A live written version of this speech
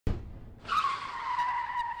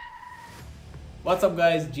What's up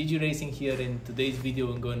guys, iRacing here. In today's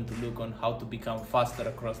video I'm going to look on how to become faster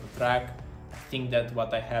across the track. I think that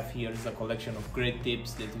what I have here is a collection of great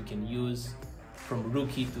tips that you can use from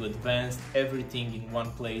rookie to advanced, everything in one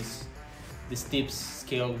place. These tips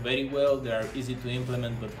scale very well, they are easy to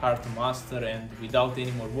implement but hard to master, and without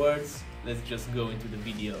any more words, let's just go into the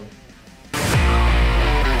video.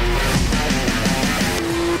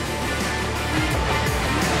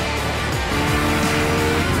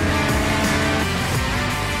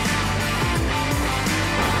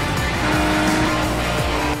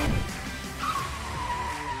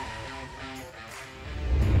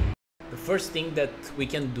 The first thing that we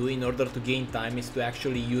can do in order to gain time is to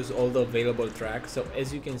actually use all the available track. So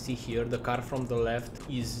as you can see here, the car from the left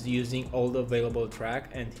is using all the available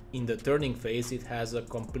track, and in the turning phase it has a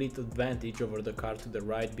complete advantage over the car to the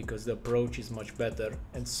right because the approach is much better,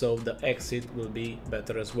 and so the exit will be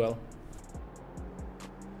better as well.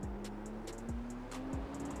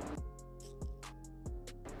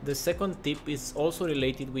 The second tip is also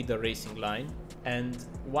related with the racing line, and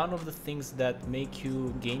one of the things that make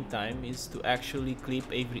you gain time is to actually clip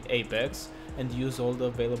every apex and use all the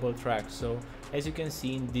available tracks. So as you can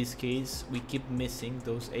see, in this case we keep missing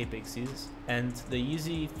those apexes, and the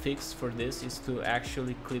easy fix for this is to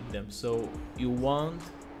actually clip them. So you want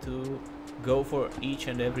to go for each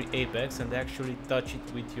and every apex and actually touch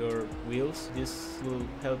it with your wheels. This will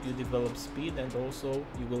help you develop speed, and also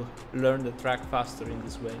you will learn the track faster in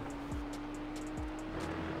this way.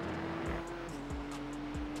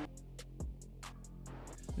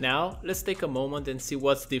 Now let's take a moment and see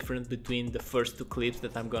what's different between the first two clips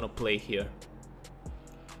that I'm gonna play here.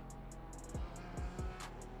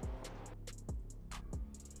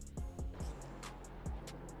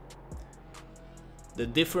 The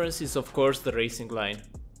difference is of course the racing line.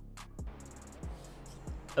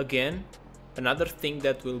 Again, another thing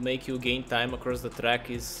that will make you gain time across the track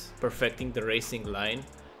is perfecting the racing line,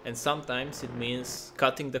 and sometimes it means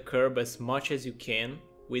cutting the curb as much as you can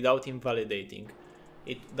without invalidating.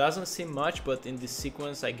 It doesn't seem much, but in this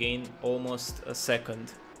sequence I gain almost a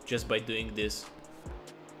second just by doing this.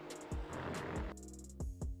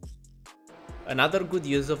 Another good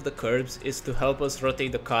use of the curbs is to help us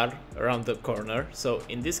rotate the car around the corner. So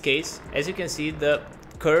in this case, as you can see, the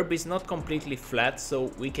curb is not completely flat,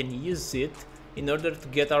 so we can use it in order to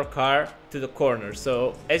get our car to the corner.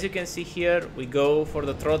 So as you can see here, we go for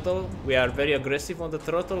the throttle, we are very aggressive on the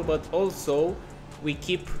throttle, but also we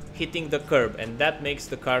keep hitting the curb, and that makes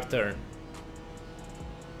the car turn.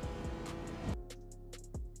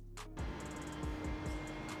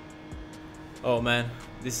 Oh man,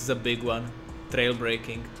 this is a big one. Trail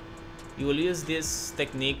braking. You will use this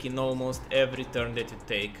technique in almost every turn that you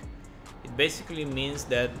take. It basically means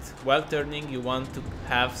that while turning you want to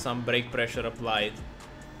have some brake pressure applied.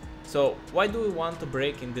 So why do we want to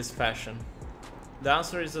brake in this fashion? The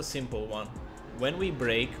answer is a simple one. When we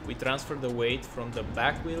brake, we transfer the weight from the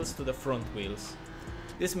back wheels to the front wheels.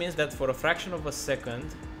 This means that for a fraction of a second,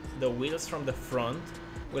 the wheels from the front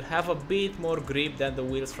will have a bit more grip than the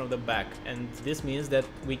wheels from the back, and this means that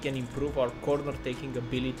we can improve our corner taking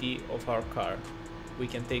ability of our car. We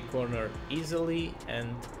can take corner easily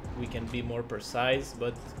and we can be more precise,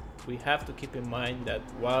 but we have to keep in mind that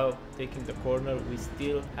while taking the corner we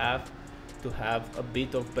still have to have a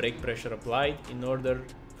bit of brake pressure applied in order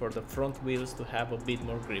for the front wheels to have a bit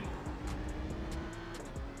more grip.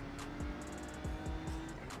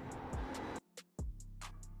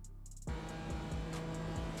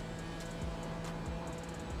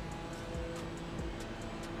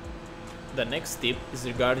 The next tip is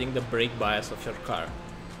regarding the brake bias of your car.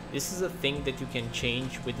 This is a thing that you can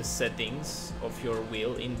change with the settings of your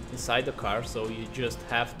wheel inside the car, so you just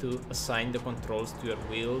have to assign the controls to your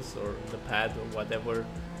wheels or the pad or whatever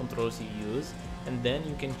controls you use, and then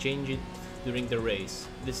you can change it during the race.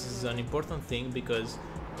 This is an important thing because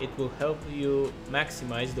it will help you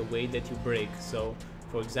maximize the way that you brake. So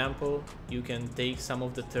for example, you can take some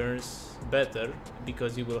of the turns better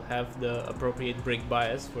because you will have the appropriate brake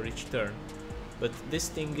bias for each turn. But this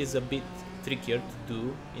thing is a bit trickier to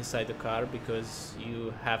do inside the car because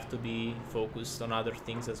you have to be focused on other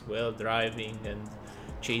things as well, driving and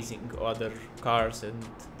chasing other cars and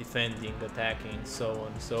defending, attacking, so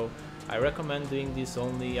on. So I recommend doing this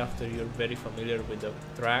only after you're very familiar with the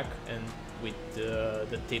track and with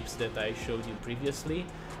the tips that I showed you previously,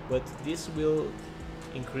 but this will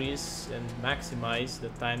increase and maximize the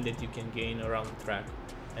time that you can gain around the track,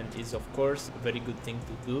 and is of course a very good thing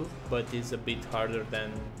to do, but is a bit harder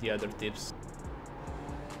than the other tips.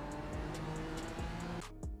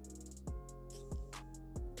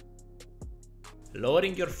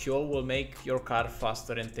 Lowering your fuel will make your car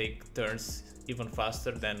faster and take turns even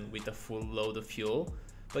faster than with a full load of fuel,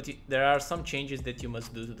 but there are some changes that you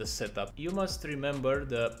must do to the setup. You must remember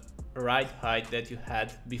the ride height that you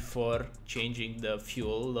had before changing the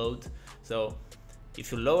fuel load. So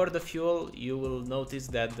if you lower the fuel, you will notice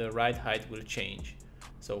that the ride height will change.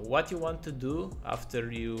 So what you want to do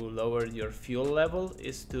after you lower your fuel level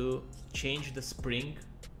is to change the spring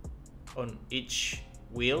on each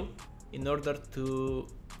wheel in order to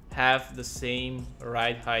have the same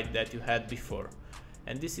ride height that you had before.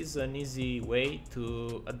 And this is an easy way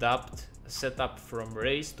to adapt a setup from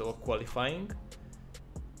race to a qualifying,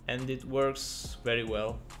 and it works very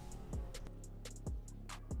well.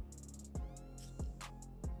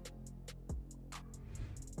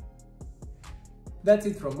 That's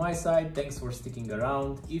it from my side. Thanks for sticking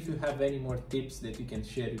around. If you have any more tips that you can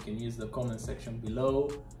share, you can use the comment section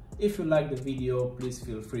below. If you like the video, please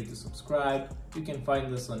feel free to subscribe. You can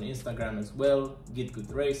find us on Instagram as well, Get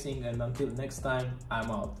Good Racing, and until next time,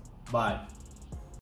 I'm out. Bye.